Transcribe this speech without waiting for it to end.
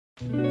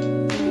Welcome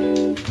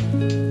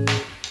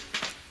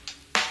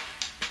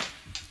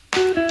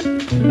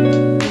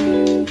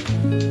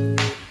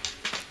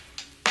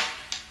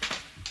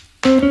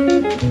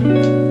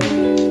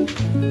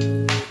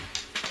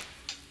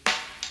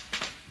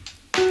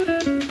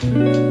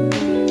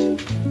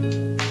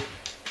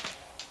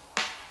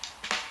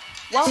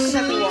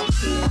everyone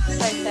to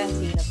episode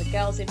 13 of the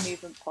Girls in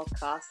Movement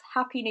podcast.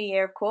 Happy New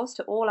Year, of course,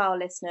 to all our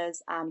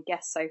listeners and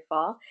guests so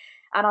far.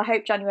 And I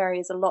hope January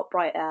is a lot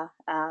brighter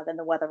than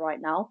the weather right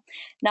now.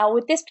 Now,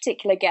 with this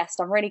particular guest,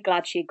 I'm really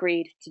glad she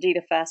agreed to do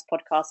the first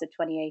podcast of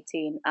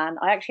 2018. And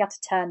I actually had to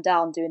turn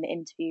down doing the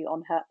interview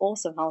on her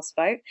awesome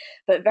houseboat,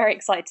 but very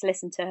excited to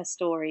listen to her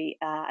story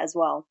as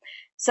well.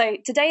 So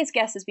today's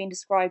guest has been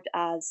described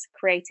as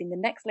creating the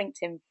next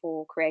LinkedIn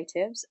for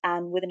creatives,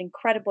 and with an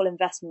incredible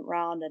investment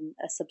round and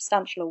a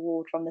substantial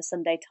award from the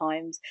Sunday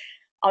Times.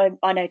 I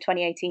know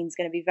 2018 is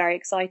going to be very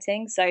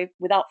exciting. So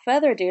without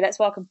further ado, let's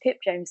welcome Pip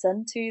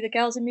Jameson to the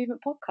Girls in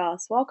Movement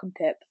podcast. Welcome,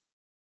 Pip.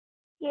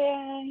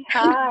 Yay.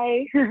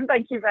 Hi.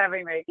 Thank you for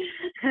having me.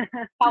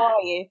 How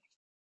are you?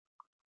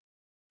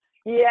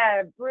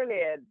 Yeah,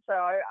 brilliant. So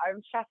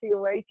I'm chatting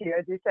away to you,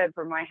 as you said,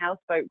 from my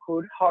houseboat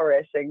called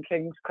Horace in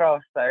King's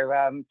Cross. So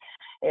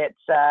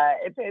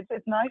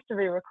it's nice to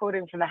be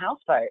recording from the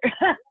houseboat.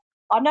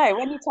 I know,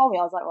 when you told me,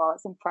 I was like, well,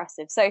 that's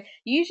impressive. So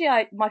usually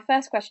my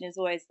first question is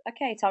always,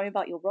 okay, tell me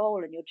about your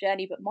role and your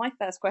journey. But my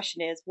first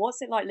question is, what's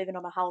it like living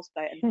on a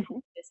houseboat, and how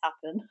did this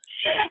happen?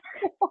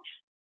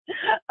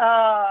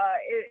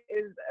 It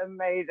is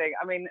amazing.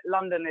 I mean,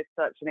 London is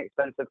such an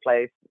expensive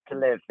place to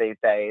live these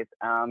days.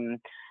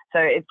 So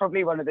it's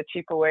probably one of the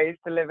cheaper ways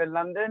to live in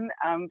London.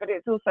 But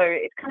it's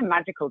kind of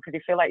magical because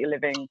you feel like you're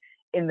living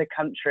in the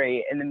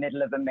country in the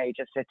middle of a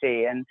major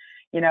city. And,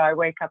 you know, I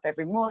wake up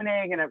every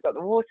morning and I've got the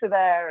water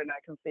there and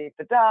I can feed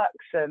the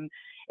ducks, and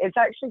it's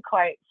actually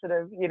quite sort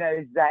of, you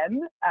know,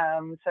 zen.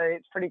 So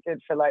it's pretty good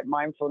for like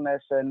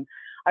mindfulness. And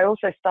I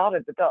also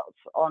started the dots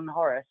on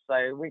Horace,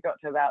 so we got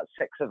to about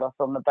 6 of us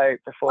on the boat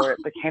before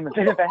it became a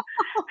bit of a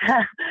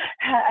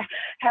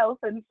health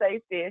and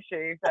safety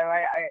issue. So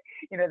I,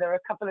 you know, there were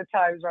a couple of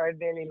times where I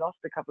nearly lost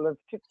a couple of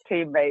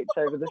teammates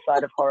over the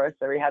side of Horace,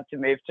 so we had to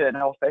move to an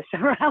office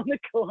around the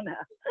corner.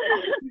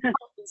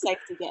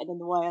 Safety getting in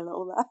the way a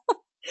little there.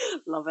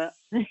 Love it.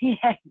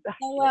 Yeah,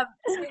 exactly. So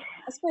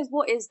I suppose,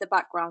 what is the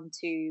background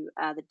to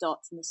the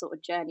dots and the sort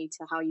of journey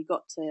to how you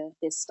got to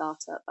this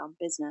startup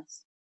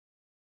business?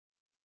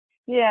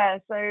 Yeah,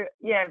 so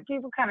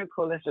people kind of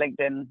call us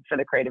LinkedIn for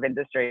the creative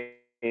industries,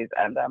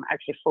 and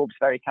actually Forbes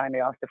very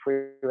kindly asked if we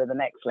were the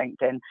next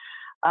LinkedIn.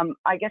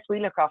 I guess we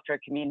look after a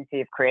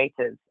community of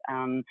creators.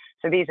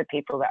 So these are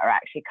people that are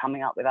actually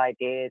coming up with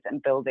ideas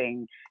and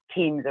building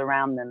teams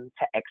around them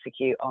to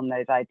execute on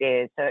those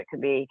ideas. So it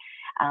could be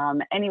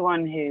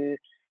anyone who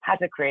has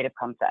a creative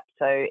concept.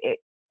 So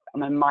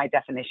my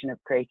definition of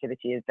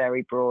creativity is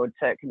very broad.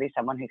 So it can be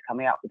someone who's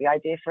coming up with the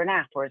idea for an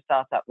app or a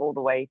startup, all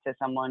the way to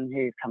someone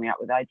who's coming up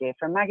with the idea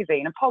for a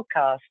magazine, a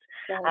podcast,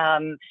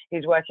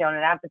 who's working on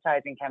an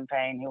advertising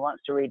campaign, who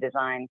wants to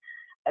redesign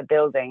a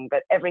building.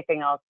 But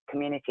everything our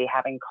community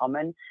have in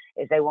common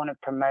is they want to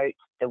promote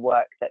the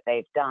work that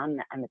they've done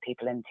and the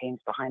people in teams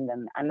behind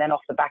them. And then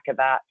off the back of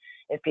that,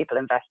 if people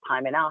invest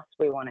time in us,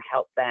 we want to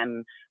help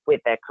them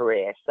with their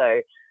career.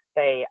 So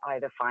they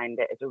either find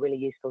it as a really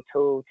useful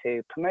tool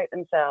to promote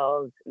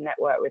themselves,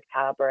 network with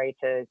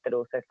collaborators, but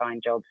also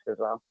find jobs as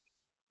well.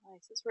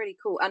 Nice, that's really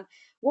cool. And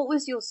what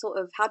was your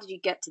how did you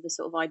get to the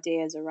sort of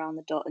ideas around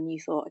the dot, and you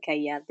thought, okay,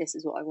 yeah, this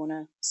is what I want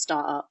to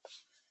start up?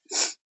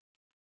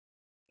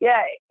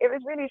 Yeah, it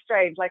was really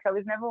strange. Like, I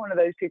was never one of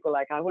those people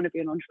like, I want to be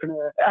an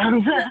entrepreneur.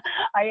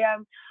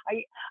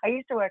 I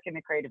used to work in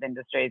the creative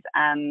industries,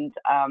 and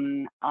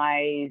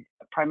I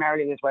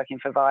primarily was working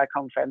for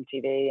Viacom for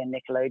MTV and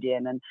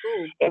Nickelodeon. And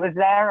it was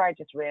there I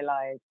just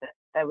realized that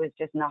there was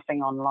just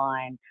nothing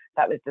online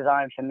that was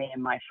designed for me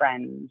and my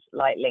friends.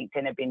 Like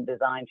LinkedIn had been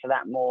designed for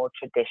that more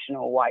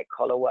traditional white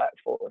collar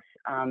workforce.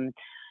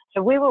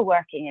 So we were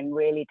working in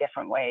really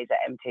different ways at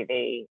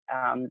MTV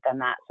than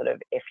that sort of,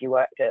 if you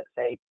worked at,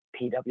 say,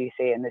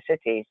 PwC in the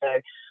city.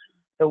 So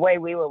the way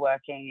we were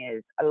working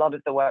is a lot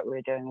of the work we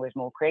were doing was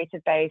more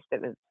creative based.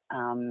 It was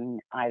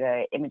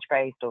either image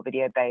based or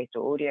video based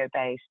or audio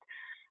based.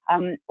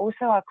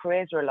 Also, our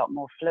careers were a lot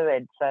more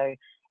fluid. So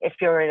if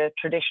you're in a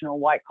traditional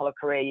white collar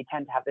career, you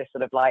tend to have this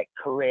sort of like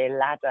career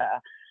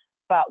ladder.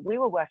 But we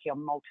were working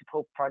on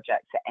multiple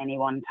projects at any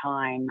one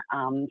time.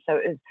 So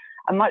it was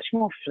a much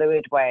more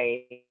fluid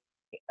way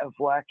of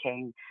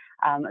working.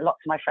 Lots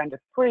of my friends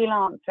were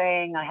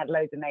freelancing. I had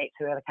loads of mates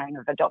who were kind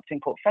of adopting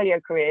portfolio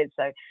careers.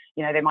 So,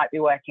 you know, they might be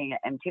working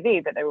at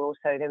MTV, but they were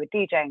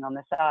DJing on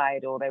the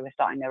side, or they were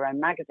starting their own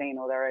magazine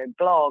or their own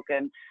blog.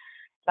 And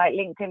like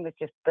LinkedIn was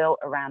just built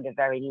around a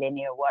very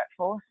linear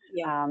workforce.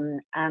 Yeah.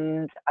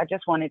 And I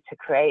just wanted to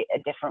create a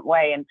different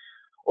way. And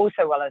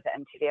also, while I was at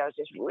MTV, I was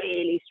just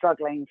really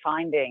struggling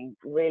finding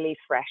really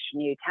fresh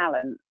new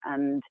talent.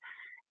 And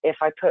if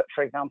I put,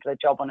 for example, a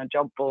job on a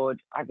job board,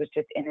 I was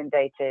just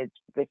inundated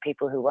with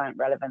people who weren't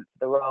relevant to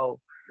the role.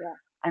 Yeah.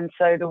 And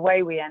so the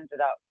way we ended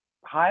up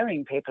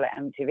hiring people at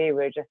MTV. We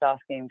were just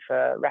asking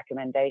for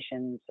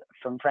recommendations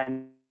from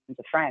friends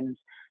of friends,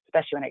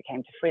 especially when it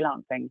came to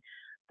freelancing.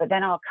 But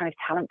then our kind of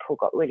talent pool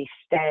got really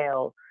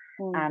stale,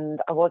 and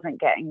I wasn't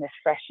getting this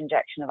fresh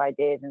injection of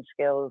ideas and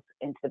skills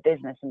into the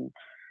business.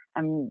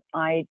 And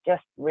I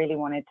just really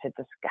wanted to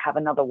just have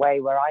another way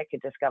where I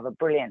could discover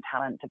brilliant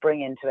talent to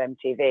bring into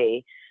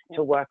MTV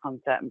to work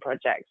on certain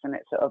projects. And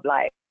it sort of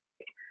like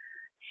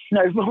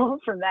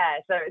snowballed from there.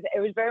 So it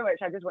was very much,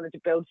 I just wanted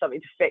to build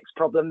something to fix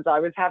problems I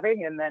was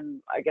having. And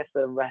then I guess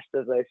the rest,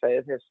 as they say,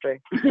 is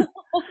history.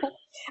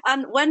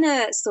 And when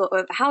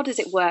how does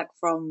it work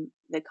from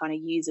the kind of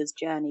user's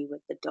journey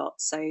with the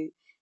dots? So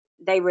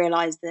they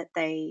realize that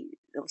they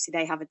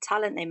have a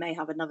talent, they may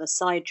have another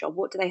side job.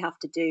 What do they have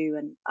to do,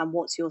 and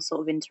what's your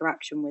sort of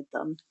interaction with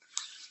them?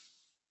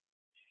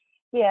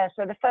 Yeah,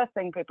 so the first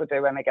thing people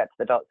do when they get to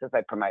the dots is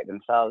they promote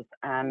themselves,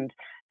 and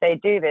they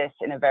do this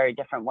in a very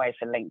different way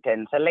for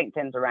LinkedIn. So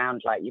LinkedIn's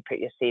around like you put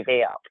your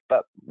CV up,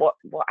 but what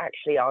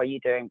actually are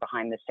you doing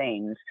behind the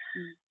scenes?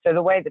 So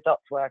the way the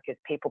dots work is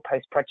people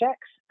post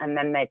projects and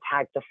then they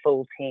tag the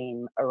full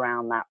team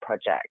around that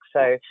project.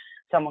 So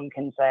someone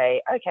can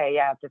say, okay,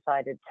 yeah, I've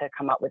decided to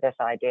come up with this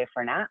idea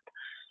for an app.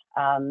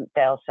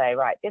 They'll say,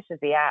 right, this is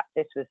the app,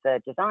 this was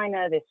the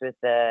designer, this was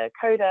the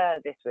coder,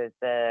 this was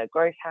the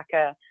growth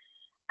hacker.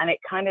 And it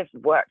kind of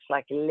works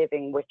like a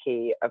living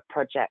wiki of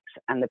projects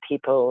and the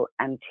people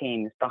and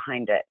teams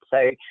behind it.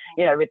 So,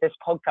 you know, with this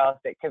podcast,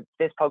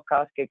 this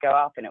podcast could go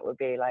up and it would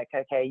be like,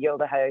 okay, you're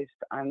the host,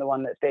 I'm the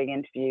one that's being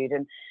interviewed.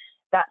 And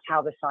that's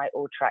how the site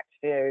all tracks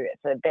through.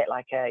 It's a bit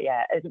like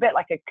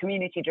a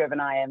community-driven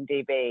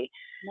IMDb.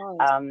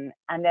 Nice.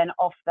 And then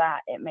off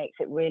that, it makes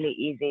it really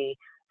easy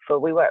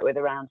we work with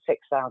around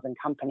 6,000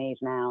 companies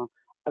now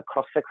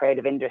across the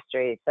creative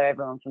industry. So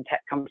everyone from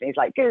tech companies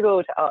like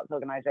Google to arts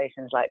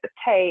organizations like The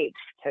Tape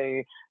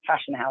to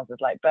fashion houses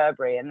like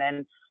Burberry. And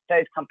then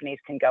those companies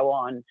can go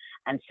on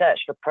and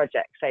search for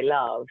projects they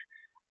love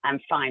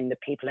and find the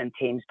people and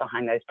teams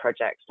behind those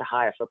projects to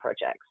hire for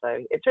projects. So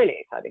it's really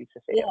exciting to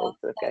see it all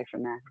sort of go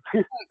from there.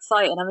 So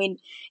exciting. I mean,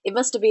 it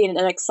must have been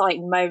an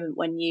exciting moment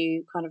when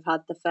you kind of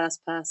had the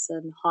first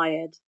person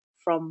hired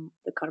from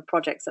the kind of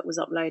projects that was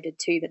uploaded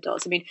to the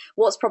dots. I mean,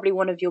 what's probably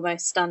one of your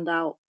most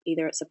standout,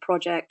 either it's a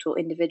project or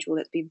individual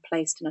that's been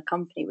placed in a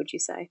company, would you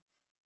say?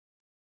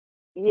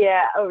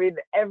 Yeah, I mean,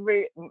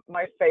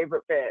 my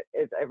favorite bit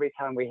is every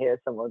time we hear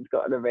someone's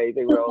got an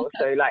amazing role.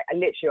 So like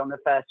literally on the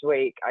first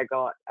week, I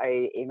got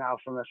a email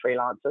from a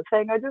freelancer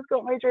saying, I just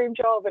got my dream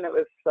job. And it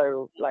was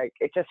so like,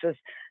 it just was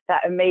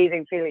that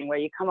amazing feeling where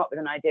you come up with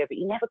an idea, but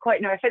you never quite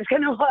know if it's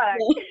going to work.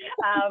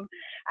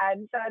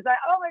 And so I was like,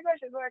 oh my gosh,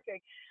 it's working.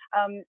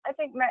 I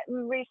think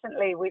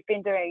recently we've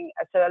been doing,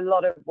 so a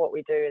lot of what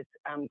we do is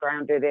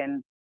grounded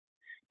in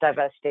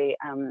diversity.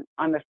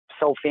 I'm a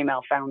sole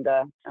female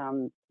founder,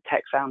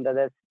 tech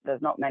founder.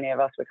 There's not many of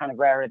us. We're kind of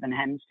rarer than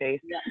hen's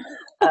teeth.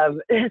 Yeah.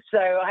 So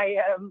I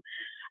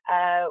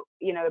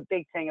you know, a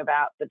big thing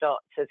about the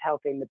dots is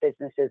helping the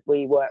businesses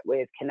we work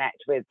with connect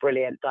with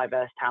brilliant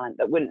diverse talent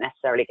that wouldn't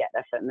necessarily get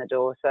their foot in the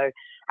door. So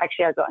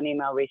actually I got an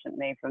email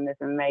recently from this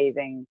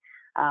amazing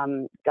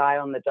guy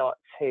on the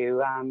dots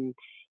who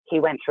he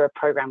went through a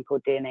program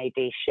called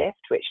D&AD Shift,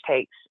 which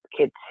takes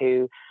kids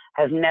who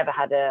have never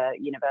had a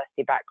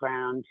university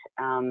background,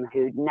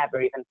 who'd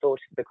never even thought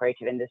of the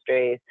creative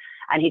industries,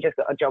 and he just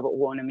got a job at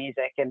Warner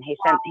Music. And he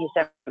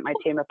sent my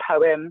team a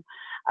poem,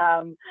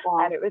 and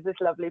it was this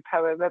lovely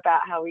poem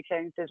about how we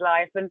changed his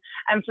life. And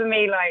for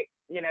me, like,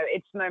 you know,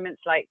 it's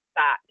moments like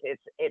that.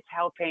 It's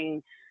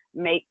helping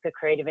make the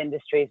creative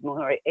industries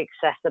more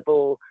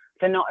accessible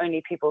for not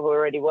only people who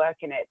already work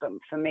in it, but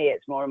for me,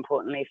 it's more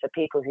importantly for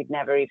people who'd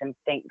never even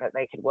think that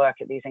they could work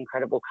at these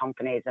incredible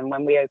companies. And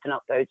when we open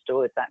up those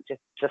doors, that just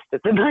is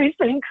the most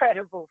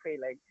incredible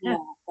feeling. Yeah.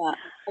 I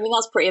mean,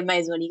 that's pretty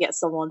amazing when you get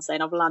someone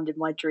saying, I've landed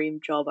my dream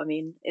job. I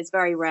mean, it's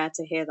very rare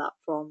to hear that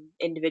from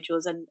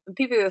individuals and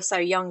people who are so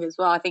young as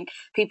well. I think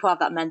people have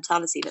that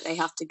mentality that they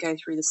have to go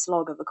through the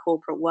slog of a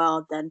corporate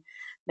world, then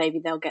maybe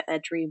they'll get their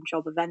dream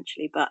job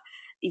eventually. But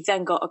you've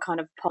then got a kind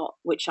of pot,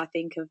 which I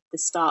think of the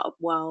startup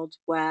world,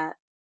 where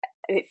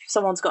if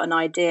someone's got an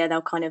idea,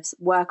 they'll kind of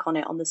work on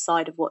it on the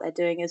side of what they're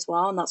doing as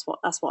well. And that's what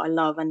I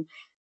love. And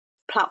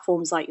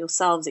platforms like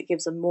yourselves, it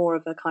gives them more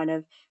of a kind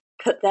of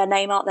put their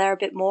name out there a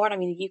bit more. And I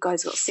mean, you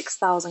guys got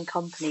 6,000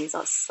 companies.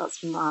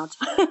 That's mad.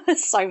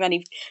 so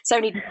many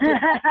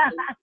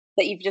that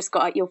you've just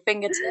got at your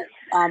fingertips.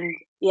 And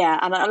yeah,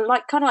 and I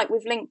like kind of like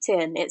with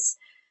LinkedIn,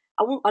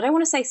 I don't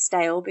want to say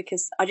stale,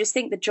 because I just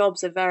think the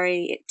jobs are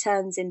it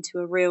turns into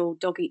a real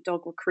dog eat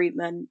dog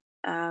recruitment.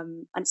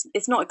 And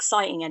it's not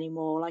exciting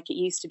anymore like it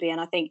used to be. And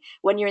I think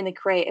when you're in the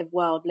creative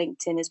world,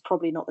 LinkedIn is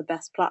probably not the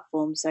best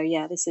platform. So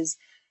yeah, this is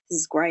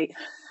great.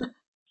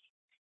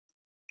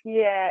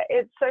 Yeah,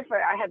 it's so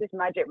funny. I had this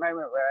magic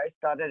moment where I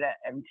started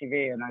at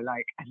MTV and I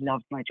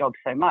loved my job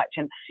so much.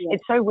 And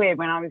it's so weird.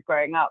 When I was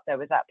growing up, there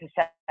was that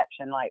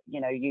perception, like,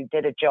 you know, you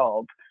did a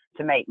job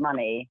to make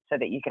money so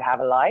that you could have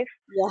a life.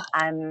 Yeah.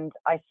 And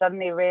I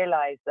suddenly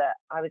realized that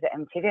I was at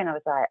MTV and I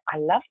was like, I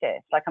love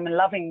this. Like, I'm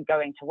loving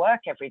going to work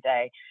every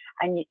day.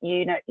 And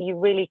you know, you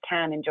really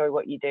can enjoy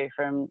what you do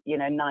from, you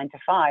know, 9 to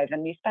 5,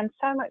 and you spend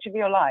so much of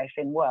your life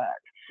in work.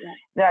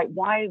 Yeah. Like,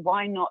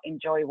 why not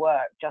enjoy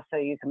work just so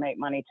you can make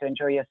money to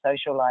enjoy your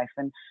social life?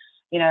 And,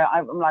 you know,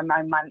 my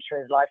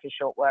mantra is life is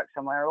short, work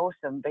somewhere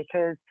awesome,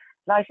 because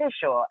life is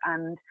short,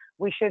 and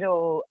we should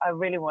all, I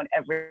really want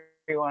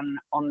everyone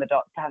on the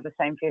dots to have the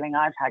same feeling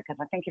I've had, because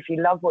I think if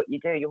you love what you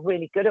do, you're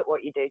really good at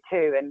what you do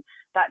too, and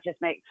that just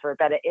makes for a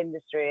better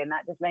industry, and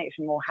that just makes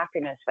for more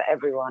happiness for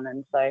everyone.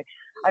 And so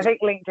I think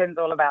LinkedIn's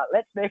all about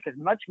let's make as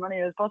much money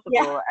as possible.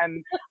 Yeah.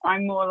 And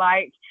I'm more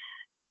like,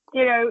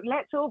 you know,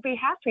 let's all be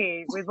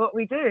happy with what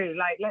we do.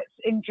 Like, let's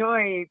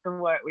enjoy the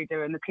work we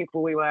do and the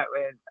people we work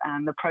with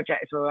and the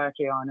projects we're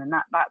working on, and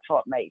that's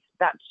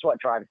what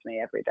drives me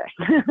every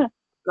day.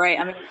 Great.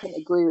 I mean, I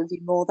couldn't agree with you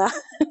more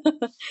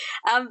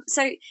there.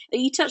 So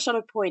you touched on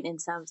a point in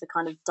terms of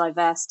kind of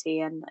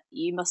diversity, and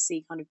you must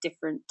see kind of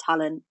different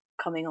talent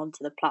coming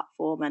onto the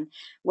platform and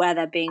where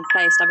they're being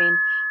placed. I mean,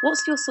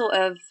 what's your sort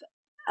of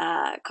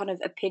kind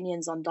of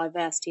opinions on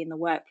diversity in the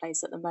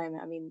workplace at the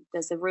moment? I mean,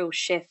 there's a real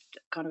shift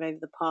kind of over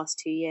the past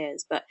 2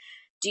 years, but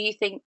do you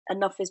think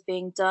enough is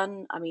being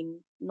done? I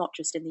mean, not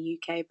just in the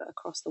UK, but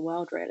across the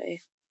world,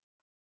 really.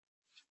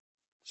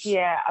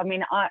 Yeah, I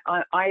mean,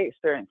 I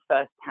experienced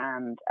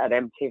firsthand at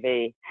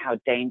MTV how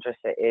dangerous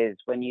it is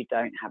when you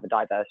don't have a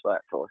diverse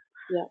workforce.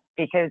 Yeah.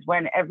 Because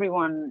when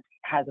everyone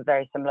has a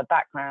very similar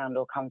background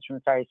or comes from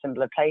very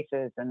similar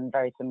places and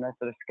very similar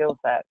sort of skill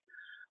sets,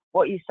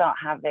 what you start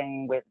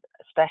having with,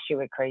 especially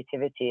with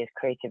creativity, is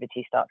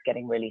creativity starts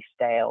getting really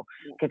stale.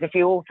 Because if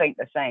you all think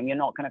the same, you're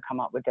not going to come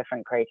up with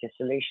different creative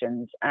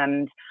solutions.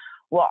 And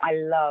what I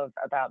love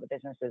about the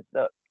businesses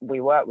that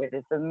we work with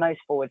is the most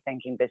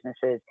forward-thinking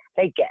businesses,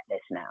 they get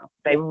this now.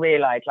 They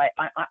realize, like,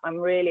 I'm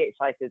really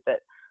excited that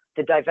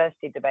the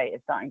diversity debate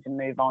is starting to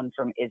move on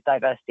from is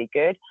diversity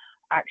good?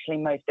 Actually,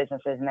 most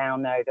businesses now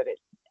know that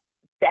it's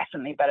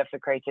definitely better for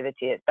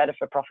creativity, it's better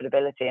for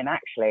profitability. And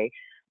actually,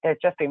 there's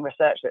just been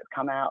research that's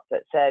come out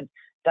that said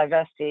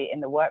diversity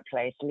in the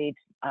workplace leads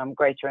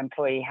greater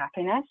employee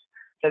happiness.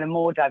 So the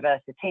more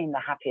diverse the team, the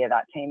happier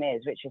that team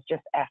is, which is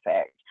just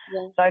epic.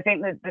 Yeah. So I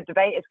think that the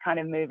debate is kind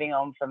of moving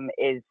on from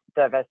is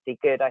diversity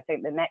good? I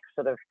think the next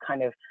sort of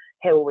kind of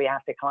hill we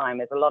have to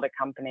climb is a lot of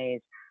companies,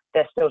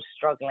 they're still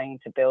struggling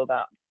to build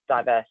up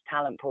diverse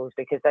talent pools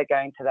because they're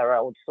going to their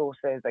old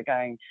sources, they're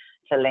going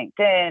to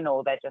LinkedIn,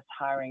 or they're just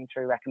hiring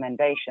through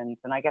recommendations.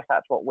 And I guess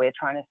that's what we're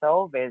trying to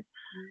solve is,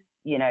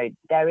 you know,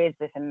 there is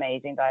this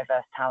amazing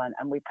diverse talent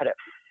and we put it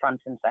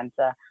front and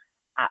center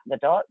at the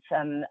dots.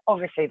 And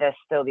obviously there's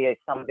still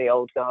some of the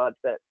old guards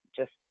that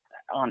just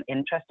aren't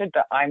interested,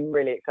 but I'm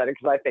really excited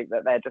because I think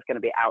that they're just going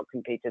to be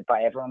outcompeted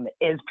by everyone that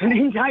is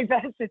putting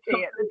diversity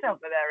at the top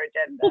of their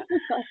agenda.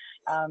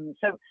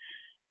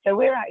 So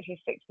we're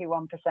actually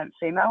 61%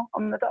 female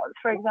on the dots,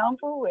 for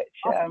example, which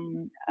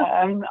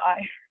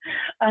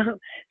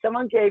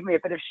someone gave me a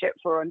bit of shit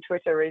for on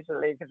Twitter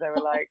recently because they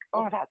were like,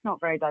 oh, that's not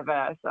very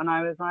diverse. And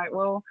I was like,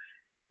 well,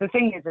 the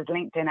thing is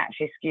LinkedIn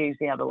actually skews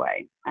the other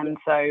way. And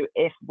so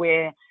if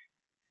we're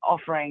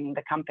offering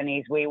the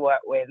companies we work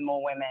with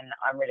more women,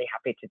 I'm really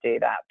happy to do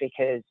that,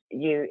 because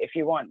if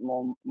you want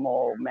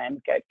more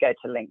men, go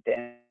to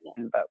LinkedIn.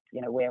 Yeah. But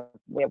you know, we're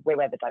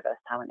where the diverse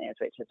talent is,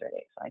 which is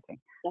really exciting.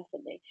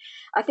 Definitely.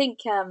 I think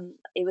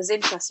it was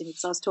interesting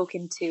because I was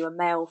talking to a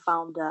male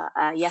founder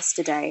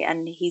yesterday,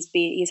 and he's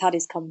had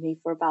his company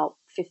for about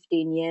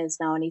 15 years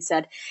now, and he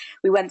said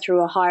we went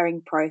through a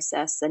hiring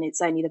process and it's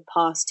only the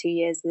past 2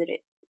 years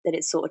that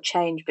it sort of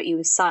changed, but he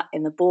was sat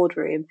in the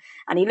boardroom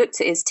and he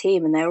looked at his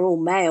team and they were all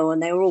male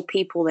and they were all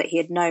people that he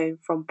had known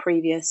from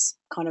previous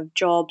kind of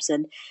jobs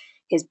and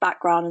his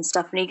background and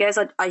stuff. And he goes,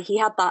 he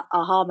had that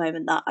aha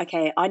moment that,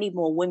 okay, I need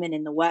more women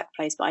in the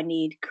workplace, but I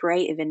need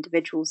creative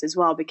individuals as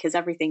well because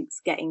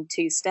everything's getting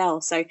too stale.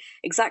 So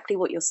exactly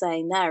what you're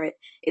saying there,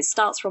 it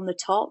starts from the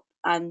top.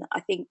 And I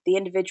think the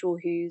individual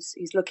who's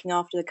looking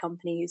after the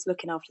company, who's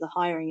looking after the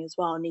hiring as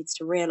well, needs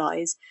to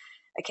realize,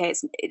 okay,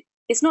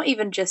 it's not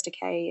even just,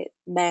 okay,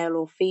 male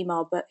or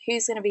female, but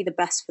who's going to be the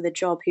best for the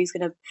job? Who's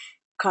going to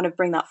kind of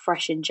bring that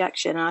fresh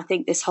injection? And I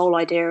think this whole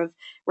idea of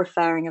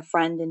referring a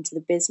friend into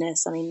the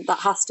business, I mean, that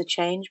has to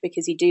change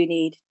because you do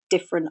need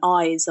different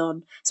eyes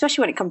on,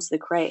 especially when it comes to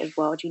the creative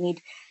world. You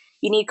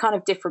need kind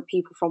of different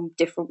people from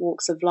different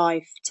walks of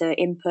life to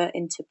input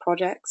into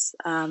projects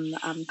and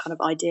kind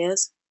of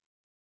ideas.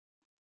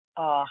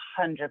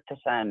 100%.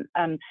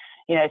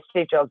 You know,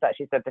 Steve Jobs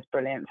actually said this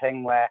brilliant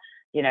thing where,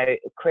 you know,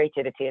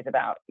 creativity is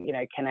about, you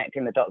know,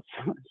 connecting the dots,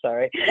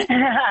 sorry,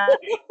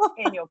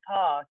 in your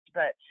past.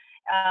 But,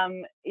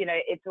 you know,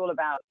 it's all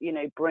about, you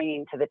know,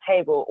 bringing to the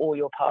table all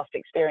your past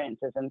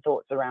experiences and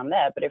thoughts around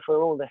there. But if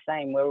we're all the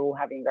same, we're all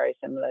having very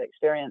similar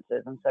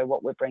experiences. And so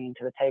what we're bringing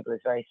to the table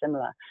is very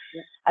similar.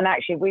 Yeah. And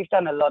actually, we've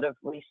done a lot of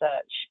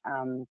research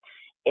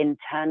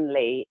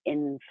internally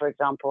in, for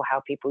example,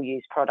 how people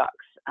use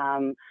products.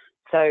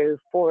 So,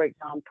 for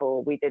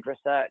example, we did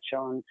research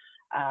on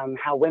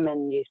how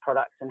women use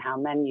products and how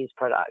men use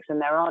products. And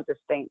there are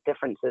distinct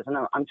differences. And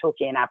I'm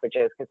talking in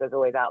averages because there's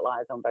always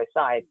outliers on both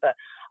sides. But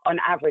on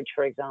average,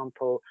 for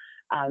example,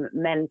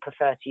 men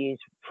prefer to use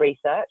free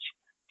search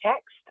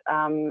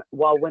text,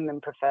 while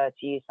women prefer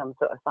to use some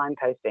sort of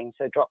signposting,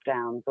 so drop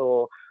downs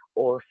or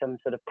some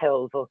sort of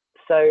pills. Or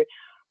so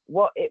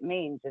what it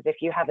means is if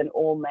you have an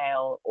all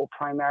male or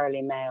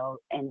primarily male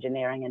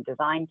engineering and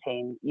design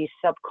team, you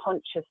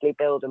subconsciously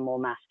build a more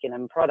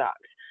masculine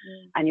product.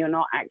 And you're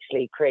not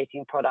actually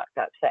creating a product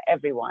that's for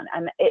everyone.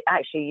 And it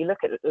actually, you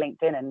look at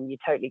LinkedIn and you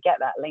totally get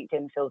that.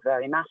 LinkedIn feels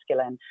very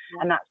masculine,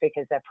 and that's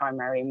because they're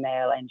primary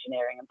male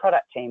engineering and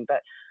product team.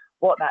 But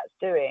what that's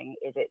doing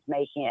is it's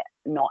making it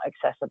not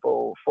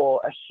accessible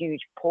for a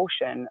huge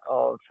portion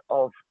of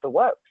the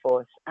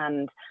workforce.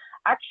 And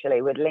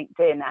actually, with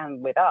LinkedIn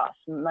and with us,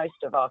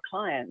 most of our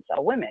clients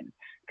are women,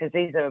 because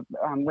these are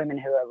women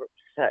who are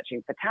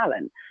searching for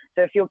talent.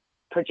 So if you're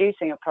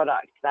producing a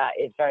product that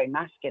is very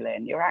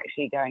masculine, you're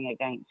actually going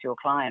against your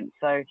clients.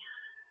 So,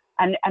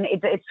 and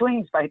it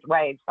swings both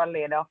ways.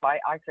 Funnily enough,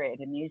 I created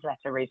a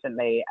newsletter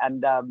recently,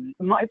 and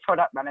my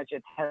product manager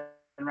turned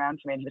around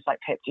to me and was like,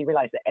 "Pip, do you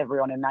realize that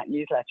everyone in that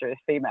newsletter is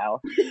female?"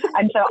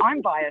 And so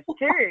I'm biased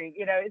too.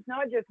 You know, it's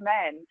not just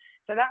men.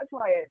 So that's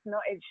why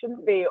it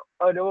shouldn't be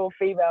an all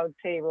female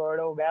team or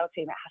an all male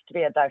team. It has to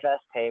be a diverse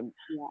team,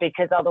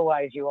 because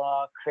otherwise you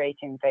are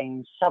creating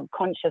things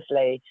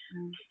subconsciously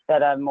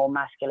that are more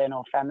masculine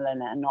or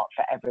feminine and not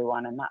for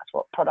everyone. And that's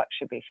what products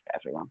should be for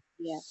everyone.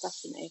 Yeah,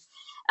 definitely.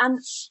 And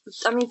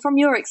I mean, from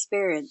your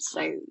experience,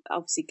 so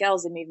obviously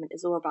Girls in Movement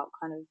is all about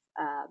kind of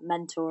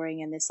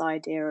mentoring and this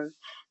idea of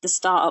the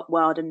startup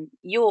world, and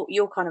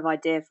your kind of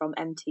idea from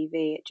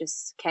MTV, it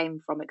just came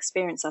from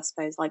experience, I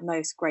suppose, like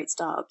most great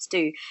startups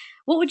do.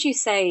 What would you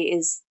say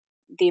is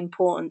the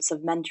importance of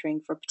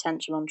mentoring for a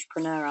potential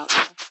entrepreneur out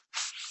there?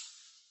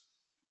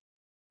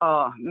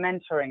 Oh,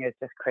 mentoring is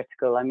just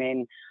critical. I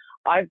mean,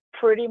 I've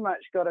pretty much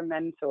got a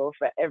mentor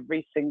for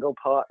every single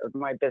part of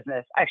my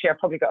business. Actually, I've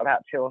probably got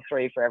about 2 or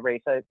 3 for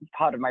every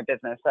part of my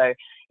business. So,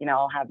 you know,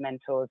 I'll have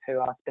mentors who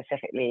are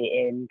specifically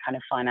in kind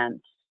of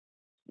finance,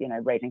 you know,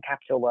 raising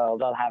capital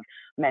world. I'll have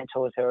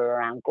mentors who are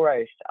around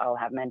growth. I'll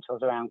have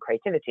mentors around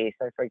creativity.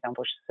 So, for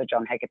example, Sir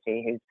John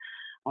Hegarty, who's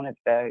one of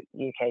the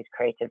UK's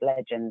creative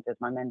legends, is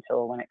my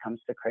mentor when it comes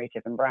to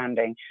creative and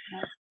branding.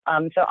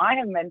 So I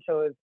have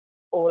mentors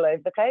all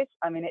over the place.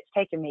 I mean, it's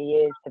taken me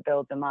years to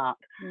build them up.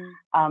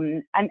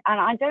 And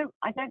I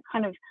don't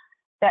kind of,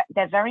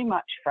 they're very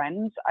much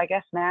friends, I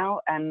guess, now.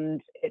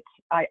 And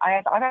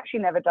I've actually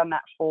never done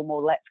that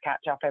formal let's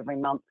catch up every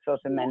month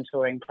sort of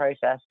mentoring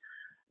process.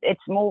 It's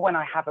more when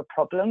I have a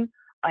problem.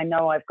 I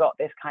know I've got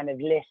this kind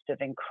of list of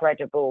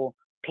incredible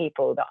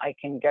people that I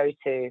can go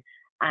to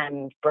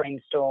and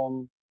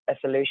brainstorm a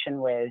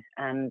solution with,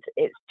 and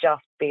it's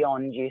just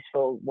beyond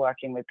useful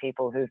working with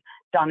people who've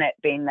done it,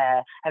 been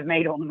there, have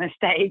made all the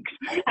mistakes,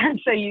 and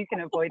so you can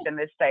avoid the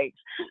mistakes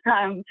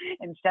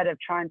instead of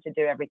trying to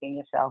do everything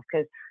yourself,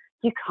 because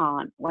you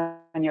can't, when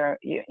you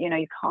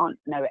can't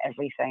know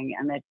everything,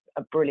 and there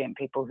are brilliant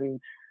people who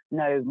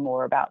know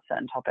more about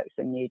certain topics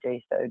than you do.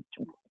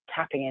 So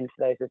tapping into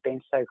those has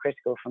been so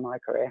critical for my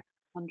career.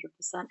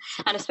 100%,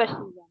 and especially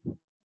when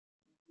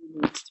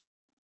you need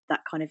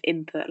that kind of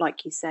input,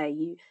 like you say,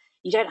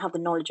 you don't have the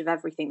knowledge of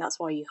everything. That's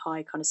why you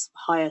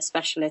hire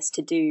specialists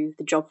to do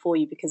the job for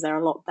you, because they're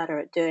a lot better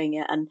at doing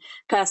it. And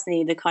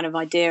personally, the kind of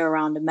idea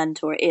around a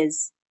mentor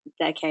is,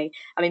 okay,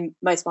 I mean,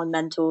 most of my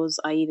mentors,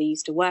 I either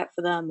used to work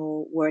for them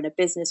or were in a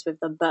business with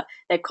them, but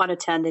they've kind of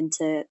turned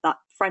into that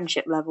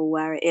friendship level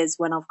where it is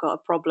when I've got a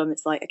problem,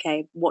 it's like,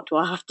 okay, what do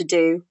I have to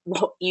do?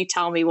 What you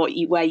tell me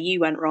where you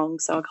went wrong,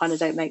 so I kind of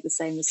don't make the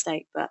same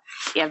mistake. But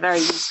yeah, very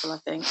useful, I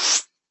think.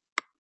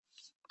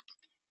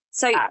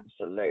 So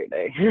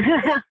absolutely.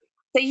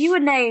 So you were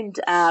named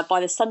by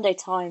the Sunday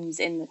Times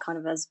in kind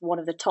of as one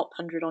of the top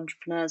 100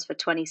 entrepreneurs for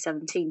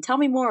 2017. Tell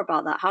me more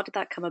about that. How did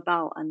that come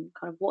about, and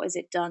kind of what has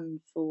it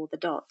done for the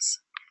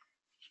Dots?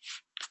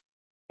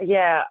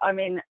 Yeah, I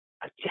mean,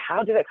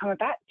 how did it come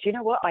about? Do you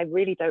know what? I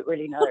really don't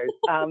really know.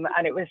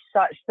 And it was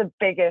such the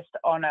biggest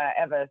honor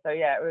ever. So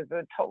yeah, it was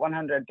the top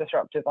 100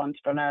 disruptive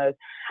entrepreneurs.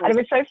 And it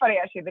was so funny,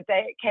 actually, the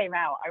day it came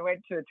out, I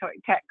went to a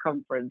tech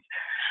conference,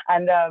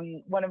 and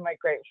one of my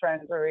great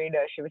friends, Marina,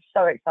 she was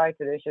so excited,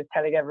 and she was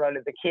telling everyone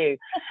in the queue.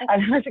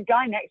 And there was a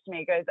guy next to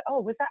me who goes,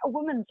 "Oh, was that a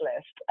woman's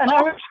list?" And I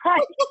was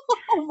like,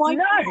 oh my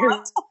no,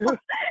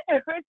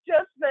 it was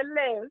just the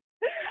list.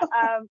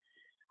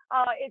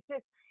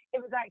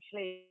 It was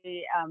actually,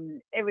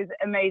 it was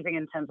amazing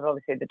in terms of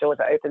obviously the doors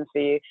it opens for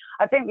you.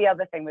 I think the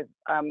other thing was,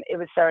 it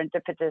was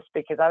serendipitous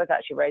because I was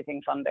actually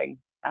raising funding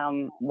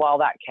while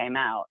that came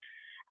out.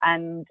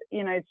 And,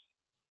 you know,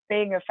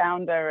 being a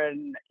founder,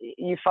 and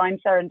you find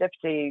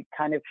serendipity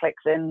kind of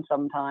clicks in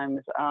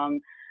sometimes.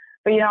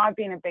 But, you know, I've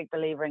been a big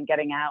believer in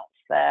getting out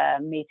there,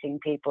 meeting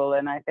people.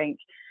 And I think,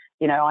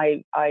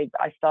 I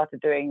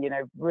started doing,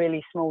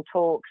 really small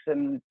talks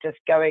and just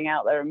going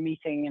out there and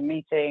meeting.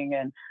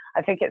 And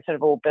I think it sort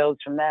of all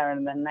builds from there.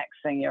 And then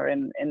next thing you're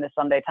in the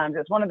Sunday Times.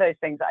 It's one of those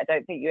things that I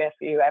don't think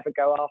you ever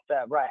go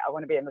after, right, I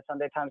want to be in the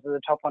Sunday Times as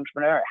a top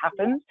entrepreneur. It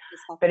happens.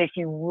 Yeah, but if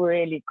you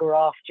really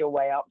graft your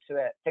way up to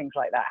it, things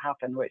like that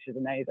happen, which is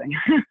amazing.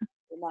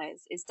 No,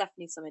 it's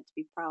definitely something to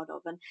be proud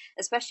of. And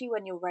especially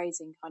when you're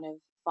raising kind of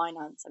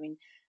finance. I mean,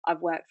 I've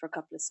worked for a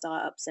couple of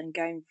startups, and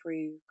going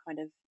through kind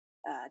of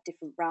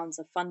different rounds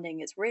of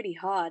funding, it's really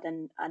hard.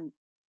 And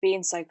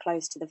being so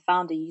close to the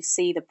founder, you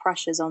see the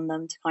pressures on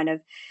them to kind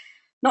of,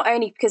 not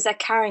only because they're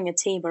carrying a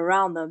team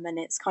around them, and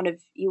it's kind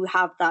of, you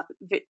have the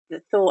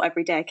thought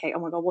every day, okay, oh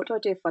my God, what do I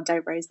do if I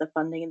don't raise the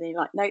funding? And then you're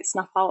like, no,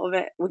 snap out of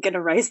it, we're going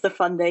to raise the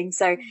funding.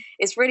 So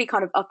it's really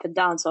kind of up and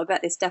down. So I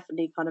bet this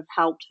definitely kind of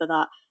helped for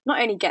that, not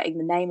only getting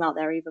the name out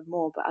there even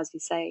more, but as you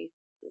say,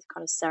 there's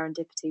kind of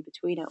serendipity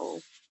between it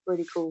all.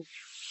 Really cool.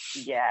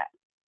 Yeah,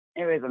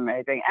 it was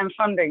amazing. And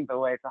funding's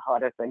always the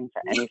hardest thing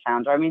for any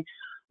founder. I mean,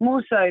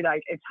 more so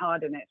like it's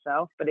hard in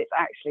itself, but it's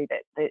actually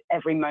that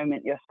every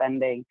moment you're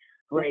spending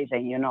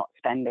raising, you're not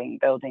spending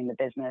building the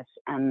business.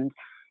 And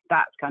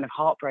that's kind of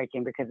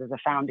heartbreaking, because as a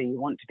founder, you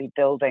want to be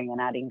building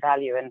and adding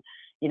value. And,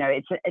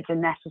 it's a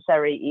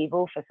necessary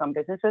evil for some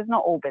businesses.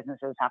 Not all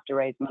businesses have to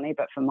raise money,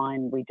 but for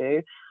mine, we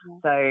do. Yeah.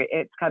 So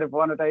it's kind of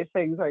one of those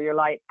things where you're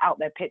like out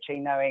there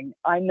pitching, knowing,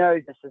 I know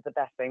this is the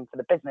best thing for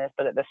the business,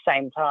 but at the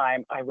same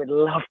time, I would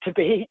love to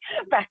be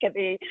back at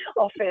the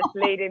office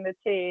leading the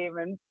team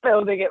and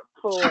building it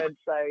forward.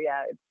 So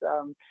yeah, it's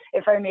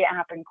if only it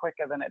happened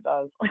quicker than it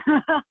does.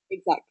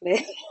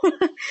 Exactly.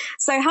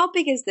 So how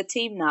big is the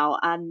team now,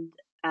 and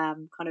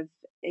kind of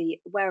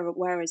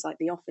where is like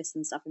the office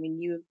and stuff? I mean,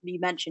 you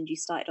mentioned you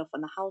started off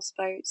on the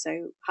houseboat,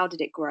 so how did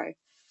it grow?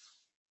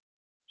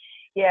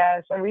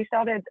 Yeah, so we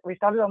started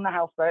on the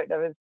houseboat. There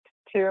was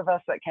 2 of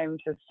us that came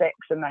to 6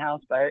 in the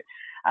houseboat.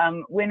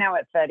 We're now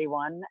at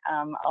 31.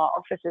 Our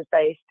office is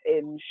based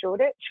in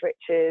Shoreditch,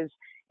 which is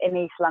in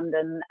East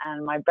London,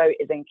 and my boat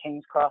is in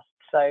King's Cross.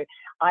 So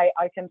I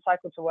can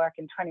cycle to work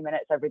in 20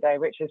 minutes every day,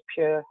 which is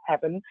pure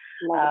heaven.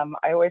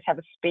 I always have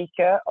a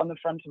speaker on the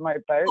front of my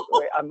boat.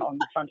 I'm on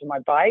the front of my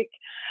bike.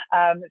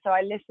 So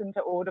I listen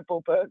to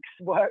Audible books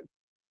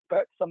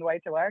on the way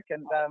to work.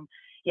 And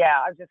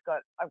yeah, I've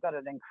got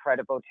an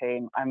incredible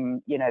team. A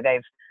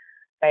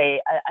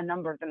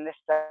number of them, this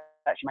is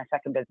actually my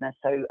second business.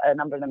 So a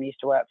number of them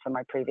used to work for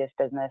my previous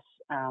business.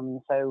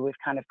 So we've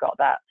kind of got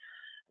that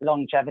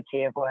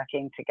longevity of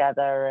working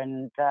together.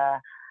 And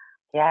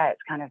yeah,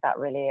 it's kind of that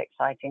really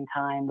exciting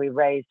time. We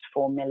raised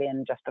 4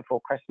 million just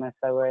before Christmas,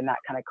 so we're in that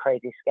kind of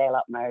crazy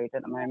scale-up mode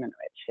at the moment,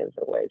 which is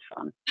always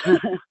fun.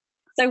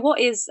 So what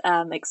is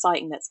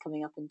exciting that's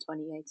coming up in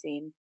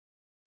 2018?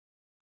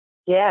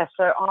 Yeah,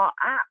 so our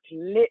app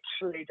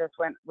literally just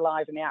went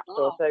live in the App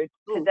Store. So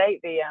to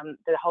date, the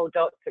whole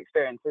Dots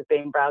experience has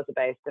been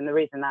browser-based, and the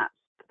reason that's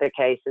the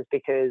case is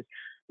because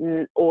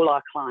all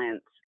our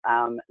clients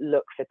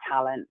look for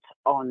talent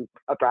on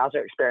a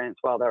browser experience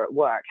while they're at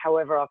work.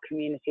 However, our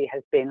community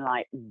has been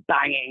like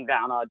banging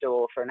down our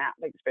door for an app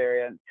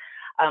experience,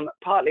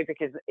 partly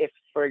because if,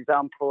 for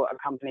example, a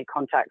company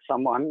contacts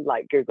someone,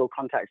 like Google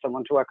contacts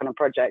someone to work on a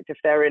project, if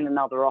they're in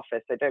another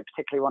office, they don't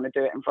particularly want to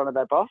do it in front of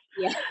their boss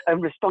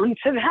and respond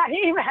to that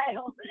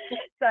email.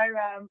 So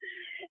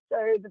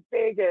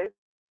the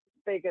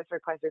biggest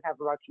request we've had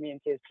from our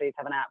community is please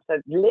have an app. So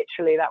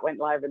literally that went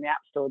live in the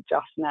App Store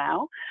just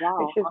now,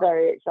 which is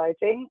very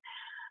exciting.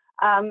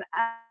 And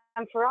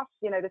for us,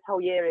 this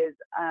whole year is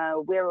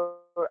we're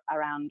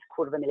around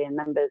 250,000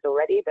 members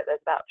already, but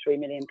there's about 3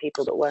 million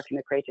people that work in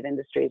the creative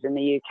industries in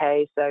the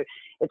UK. So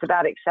it's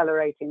about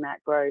accelerating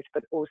that growth,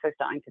 but also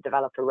starting to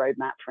develop a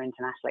roadmap for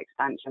international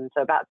expansion.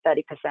 So about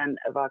 30%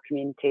 of our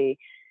community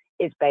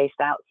is based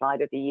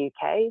outside of the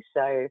UK.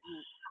 So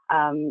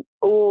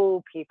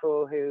all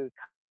people who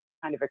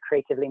kind of are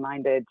creatively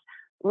minded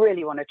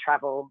really want to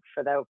travel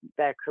for their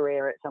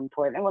career at some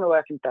point. They want to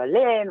work in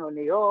Berlin or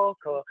New York,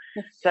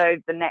 so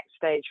the next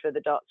stage for the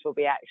Dots will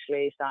be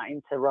actually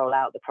starting to roll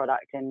out the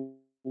product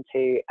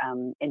into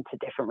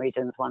different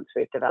regions once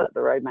we've developed the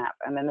roadmap.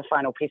 And then the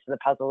final piece of the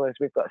puzzle is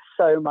we've got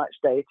so much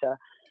data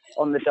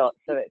on the Dots,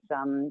 so it's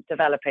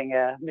developing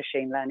a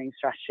machine learning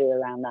strategy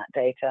around that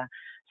data.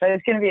 So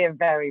it's going to be a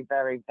very,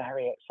 very,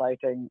 very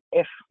exciting,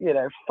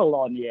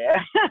 full-on year.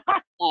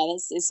 Yeah,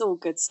 it's all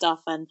good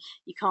stuff, and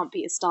you can't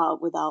beat a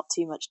startup without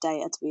too much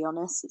data, to be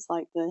honest. It's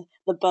like the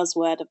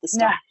buzzword of the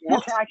startup. Yeah,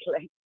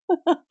 exactly.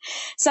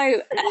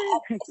 So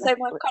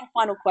my kind of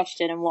final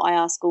question, and what I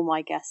ask all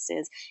my guests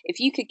is, if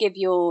you could give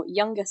your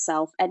younger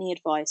self any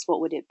advice, what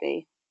would it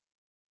be?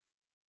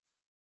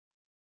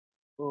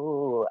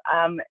 Ooh,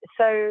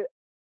 so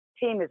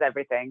team is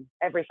everything.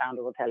 Every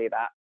founder will tell you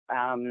that.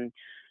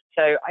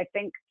 So I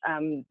think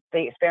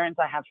the experience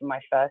I had from my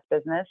first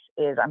business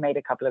is I made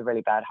a couple of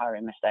really bad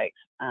hiring mistakes.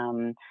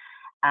 And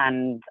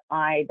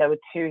there were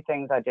 2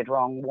 things I did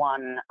wrong.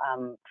 One,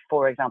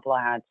 for example,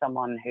 I had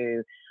someone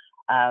who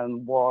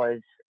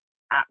was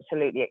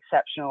absolutely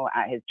exceptional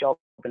at his job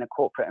in a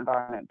corporate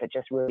environment, but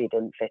just really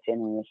didn't fit in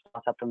the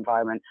startup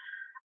environment.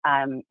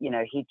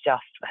 He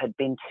just had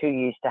been too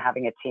used to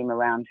having a team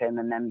around him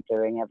and them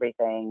doing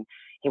everything.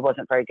 He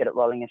wasn't very good at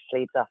rolling his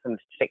sleeves up and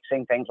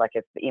fixing things like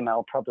his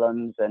email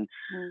problems. And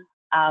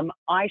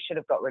I should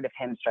have got rid of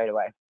him straight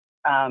away.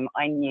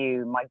 I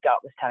knew, my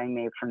gut was telling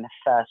me from the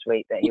first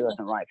week that he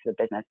wasn't right for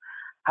the business.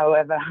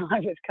 However, I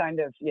was kind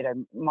of,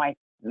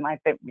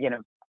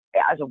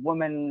 as a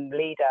woman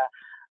leader,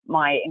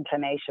 my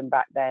inclination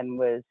back then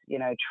was,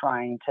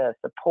 trying to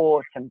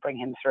support and bring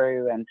him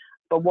through.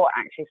 But what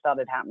actually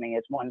started happening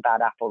is one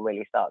bad apple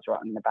really starts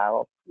rotting the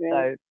barrel.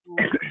 Really?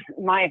 So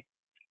my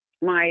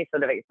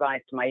sort of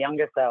advice to my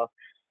younger self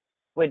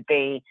would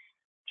be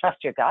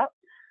trust your gut.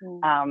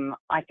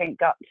 I think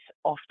gut's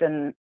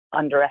often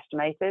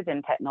underestimated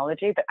in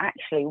technology, but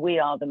actually we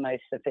are the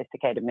most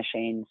sophisticated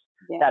machines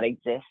that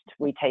exist.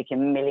 We take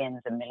in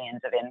millions and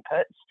millions of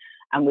inputs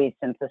and we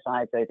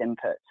synthesize those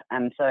inputs.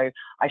 And so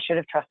I should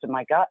have trusted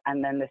my gut.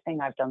 And then the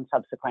thing I've done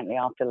subsequently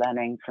after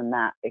learning from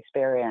that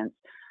experience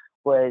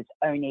was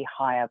only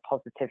hire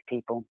positive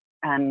people.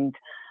 And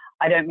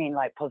I don't mean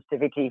like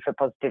positivity for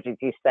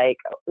positivity's sake.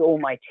 All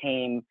my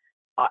team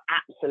are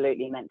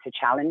absolutely meant to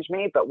challenge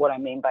me. But what I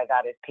mean by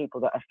that is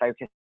people that are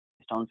focused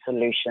on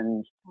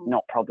solutions,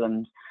 not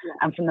problems.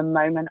 And from the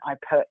moment I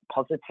put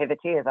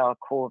positivity as our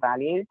core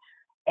value,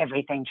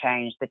 everything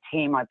changed. The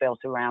team I built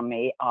around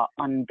me are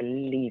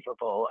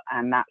unbelievable.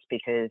 And that's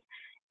because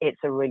it's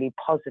a really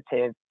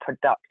positive,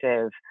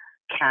 productive,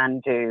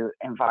 can-do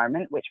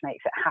environment, which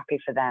makes it happy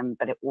for them,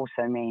 but it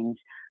also means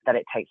that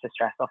it takes the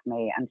stress off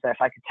me. And so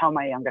if I could tell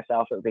my younger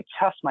self, it would be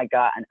trust my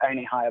gut and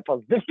only hire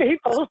positive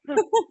people.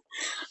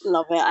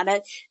 Love it. And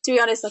to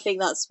be honest, I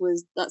think that's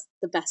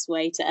the best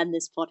way to end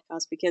this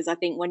podcast, because I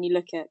think when you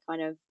look at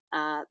kind of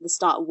the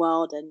startup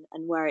world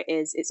and where it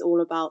is, it's all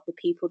about the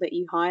people that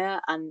you hire,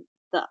 and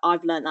that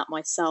I've learned that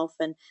myself,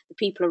 and the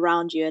people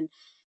around you. And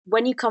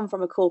when you come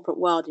from a corporate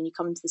world and you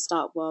come into the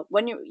startup world,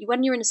 when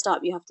you're in a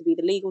startup, you have to be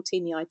the legal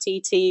team, the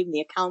IT team, the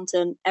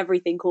accountant,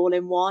 everything all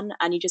in one,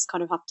 and you just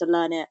kind of have to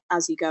learn it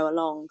as you go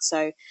along.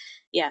 So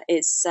yeah,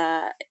 it's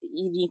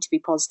you need to be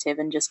positive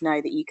and just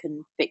know that you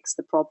can fix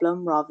the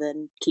problem rather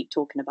than keep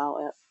talking about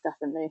it.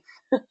 Definitely.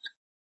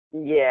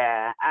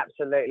 Yeah,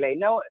 absolutely.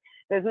 No,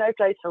 there's no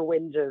place for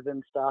whingers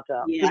in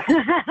startups. Yeah.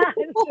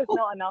 It's just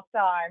not enough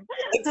time.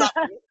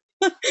 Exactly.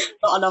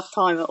 Not enough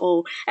time at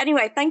all.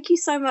 Anyway, thank you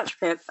so much,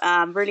 Pip.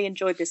 Really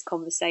enjoyed this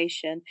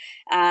conversation.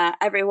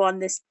 Everyone,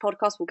 this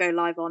podcast will go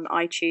live on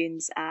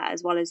iTunes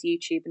as well as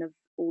YouTube and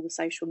all the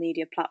social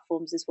media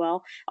platforms as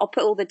well. I'll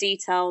put all the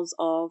details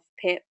of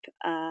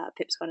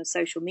Pip's kind of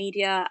social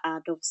media,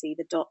 and obviously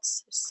the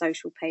Dots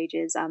social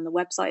pages and the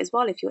website as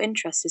well if you're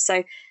interested.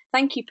 So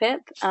thank you,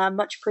 Pip.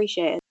 Much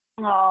appreciated.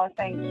 Oh,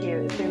 thank you.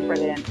 It's been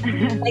brilliant.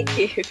 Thank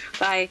you.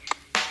 Bye.